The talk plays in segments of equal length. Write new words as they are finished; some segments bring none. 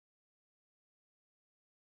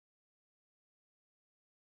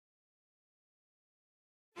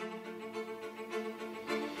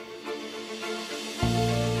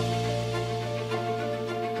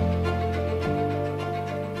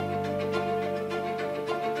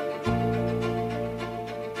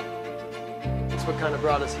what kind of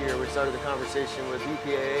brought us here. We started the conversation with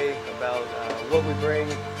DPAA about what we bring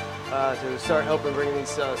to start helping bringing these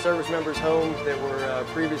service members home that were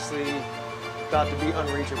previously thought to be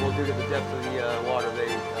unreachable due to the depth of the water they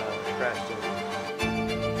crashed in.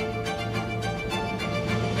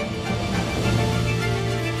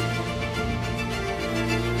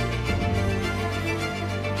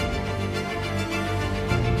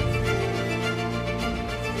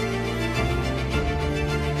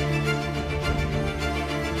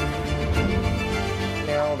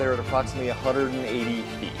 They're at approximately 180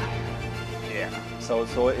 feet. Yeah.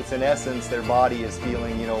 So it's in essence their body is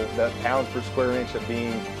feeling, you know, that pounds per square inch of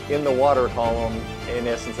being in the water column, in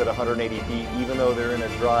essence at 180 feet, even though they're in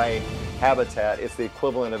a dry habitat, it's the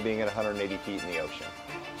equivalent of being at 180 feet in the ocean.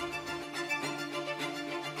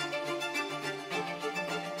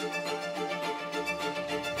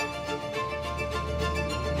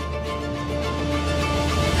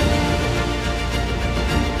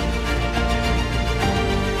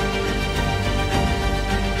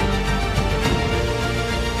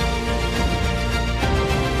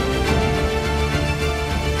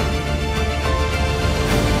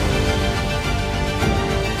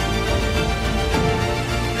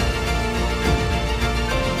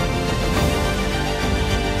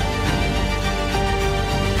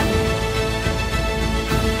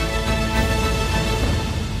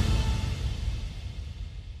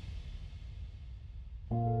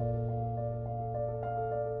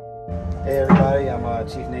 Hey everybody, I'm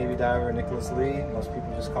Chief Navy Diver Nicholas Lee. Most people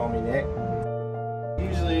just call me Nick.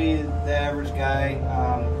 Usually the average guy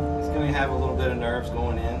is going to have a little bit of nerves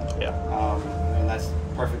going in. Yeah. And that's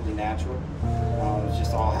perfectly natural. It's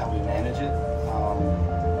just all how we manage it.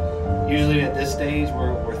 Usually at this stage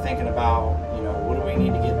we're thinking about, you know, what do we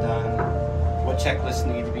need to get done? What checklists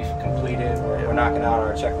need to be completed? We're knocking out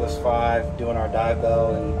our checklist 5, doing our dive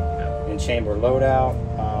bell and chamber loadout.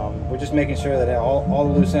 We're just making sure that all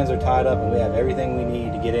the loose ends are tied up and we have everything we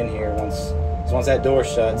need to get in here. Once that door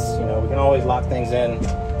shuts, you know, we can always lock things in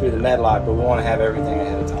through the med lock, but we want to have everything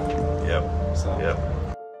ahead of time. Yep. So. Yep.